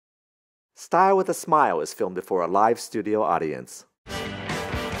Style with a Smile is filmed before a live studio audience.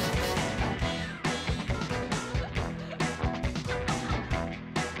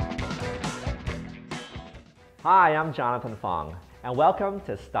 Hi, I'm Jonathan Fong, and welcome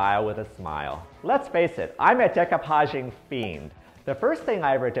to Style with a Smile. Let's face it, I'm a decoupaging fiend. The first thing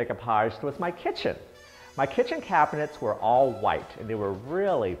I ever decoupaged was my kitchen. My kitchen cabinets were all white, and they were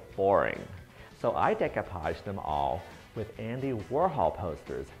really boring. So I decoupaged them all with Andy Warhol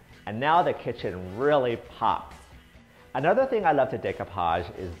posters, and now the kitchen really pops. Another thing I love to decoupage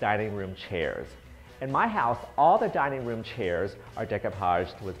is dining room chairs. In my house, all the dining room chairs are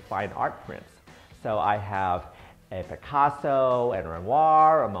decoupaged with fine art prints. So I have a Picasso, a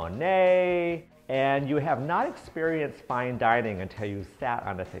Renoir, a Monet, and you have not experienced fine dining until you sat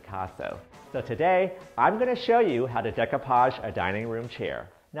on a Picasso. So today, I'm going to show you how to decoupage a dining room chair.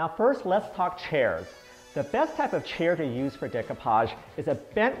 Now first, let's talk chairs. The best type of chair to use for decoupage is a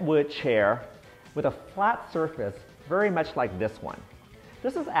bent wood chair with a flat surface, very much like this one.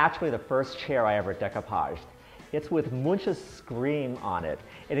 This is actually the first chair I ever decoupaged. It's with Munch's Scream on it,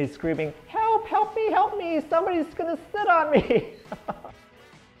 and he's screaming, "Help, help me, somebody's gonna sit on me."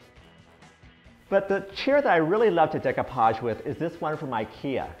 But the chair that I really love to decoupage with is this one from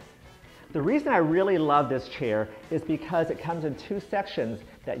IKEA. The reason I really love this chair is because it comes in two sections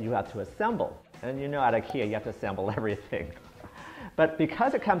that you have to assemble. And you know at IKEA you have to assemble everything. But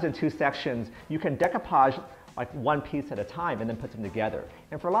because it comes in two sections, you can decoupage like one piece at a time and then put them together.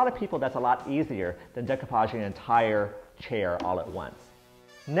 And for a lot of people that's a lot easier than decoupaging an entire chair all at once.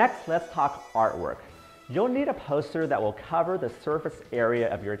 Next, let's talk artwork. You'll need a poster that will cover the surface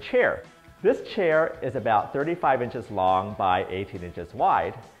area of your chair. This chair is about 35 inches long by 18 inches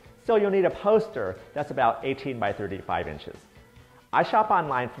wide, so you'll need a poster that's about 18 by 35 inches. I shop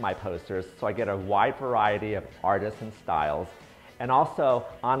online for my posters, so I get a wide variety of artists and styles. And also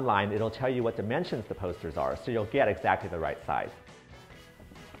online, it'll tell you what dimensions the posters are, so you'll get exactly the right size.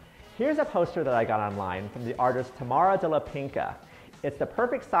 Here's a poster that I got online from the artist Tamara de la Pinca. It's the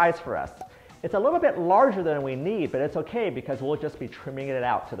perfect size for us. It's a little bit larger than we need, but it's okay because we'll just be trimming it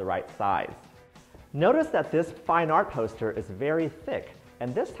out to the right size. Notice that this fine art poster is very thick,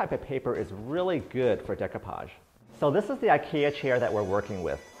 and this type of paper is really good for decoupage. So this is the IKEA chair that we're working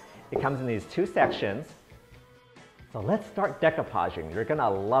with. It comes in these two sections. So let's start decoupaging. You're gonna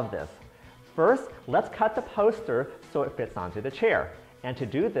love this. First, let's cut the poster so it fits onto the chair. And to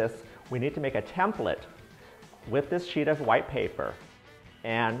do this, we need to make a template with this sheet of white paper.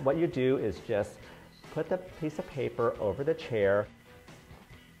 And what you do is just put the piece of paper over the chair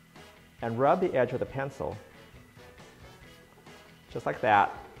and rub the edge with a pencil, just like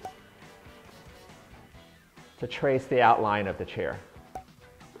that, to trace the outline of the chair.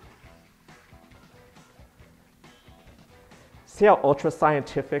 See how ultra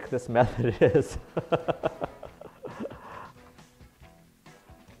scientific this method is?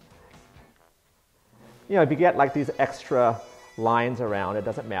 You know, if you get like these extra lines around, it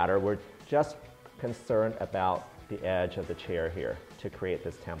doesn't matter. We're just concerned about the edge of the chair here to create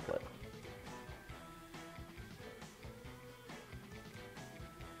this template.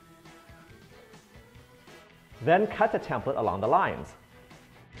 Then cut the template along the lines.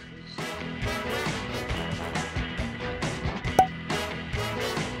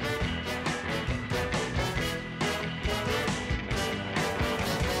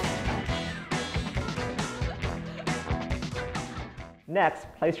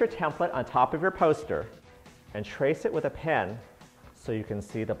 Next, place your template on top of your poster and trace it with a pen so you can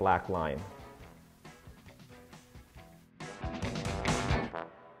see the black line.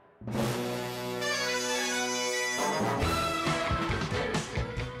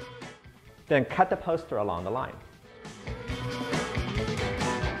 Then cut the poster along the line.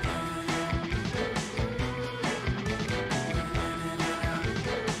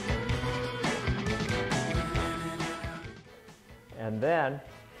 And then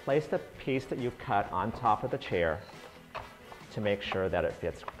place the piece that you've cut on top of the chair to make sure that it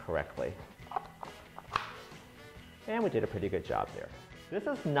fits correctly. And we did a pretty good job there. This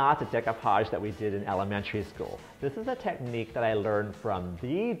is not the decoupage that we did in elementary school. This is a technique that I learned from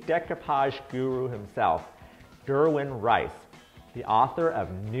the decoupage guru himself, Derwin Rice, the author of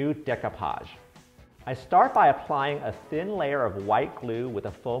New Decoupage. I start by applying a thin layer of white glue with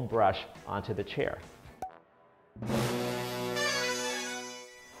a foam brush onto the chair.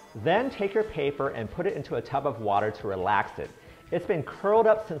 Then take your paper and put it into a tub of water to relax it. It's been curled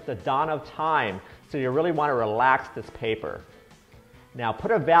up since the dawn of time, so you really want to relax this paper. Now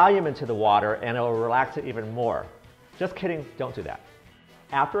put a Valium into the water and it will relax it even more. Just kidding, don't do that.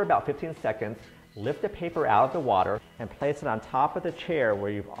 After about 15 seconds, lift the paper out of the water and place it on top of the chair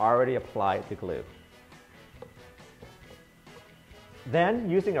where you've already applied the glue. Then,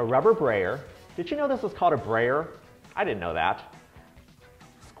 using a rubber brayer, did you know this was called a brayer? I didn't know that.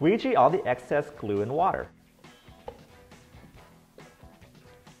 Squeegee all the excess glue in water.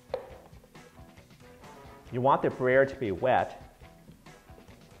 You want the brayer to be wet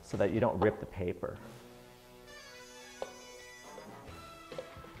so that you don't rip the paper.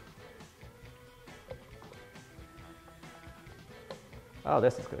 Oh,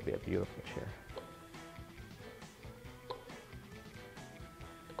 this is going to be a beautiful chair.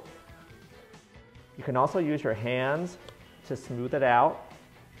 You can also use your hands to smooth it out,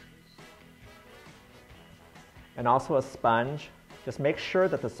 and also a sponge. Just make sure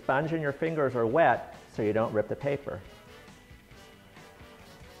that the sponge and your fingers are wet so you don't rip the paper.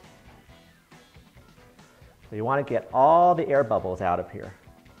 So you want to get all the air bubbles out of here.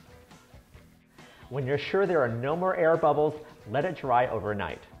 When you're sure there are no more air bubbles, let it dry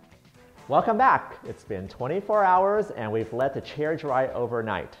overnight. Welcome back. It's been 24 hours and we've let the chair dry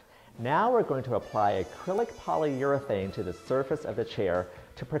overnight. Now we're going to apply acrylic polyurethane to the surface of the chair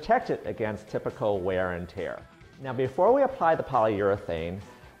to protect it against typical wear and tear. Now before we apply the polyurethane,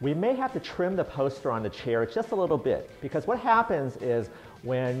 we may have to trim the poster on the chair just a little bit, because what happens is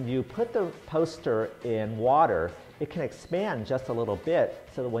when you put the poster in water, it can expand just a little bit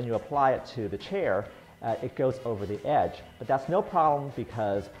so that when you apply it to the chair, it goes over the edge. But that's no problem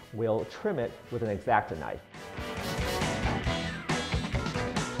because we'll trim it with an X-Acto knife.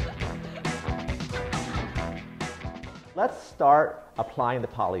 Let's start applying the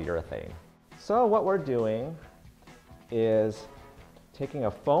polyurethane. So what we're doing is taking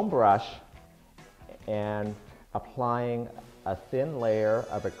a foam brush and applying a thin layer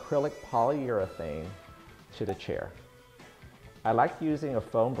of acrylic polyurethane to the chair. I like using a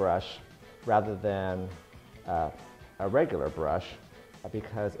foam brush rather than a regular brush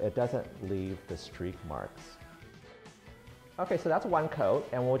because it doesn't leave the streak marks. Okay, so that's one coat,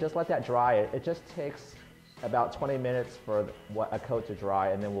 and we'll just let that dry. It just takes about 20 minutes for a coat to dry,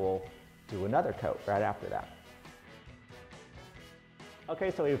 and then we'll do another coat right after that. Okay,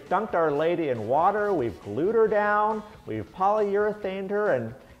 so we've dunked our lady in water, we've glued her down, we've polyurethaned her,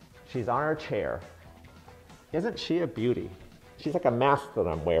 and she's on her chair. Isn't she a beauty? She's like a mask that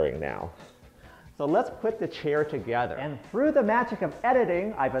I'm wearing now. So let's put the chair together. And through the magic of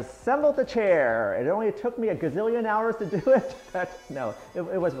editing, I've assembled the chair. It only took me a gazillion hours to do it, but no, it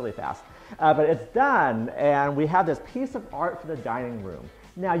was really fast. But it's done, and we have this piece of art for the dining room.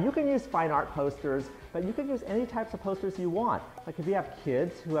 Now, you can use fine art posters, but you can use any types of posters you want. Like if you have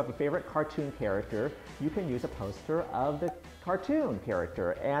kids who have a favorite cartoon character, you can use a poster of the cartoon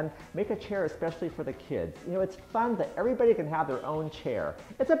character and make a chair especially for the kids. You know, it's fun that everybody can have their own chair.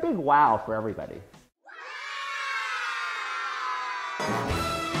 It's a big wow for everybody.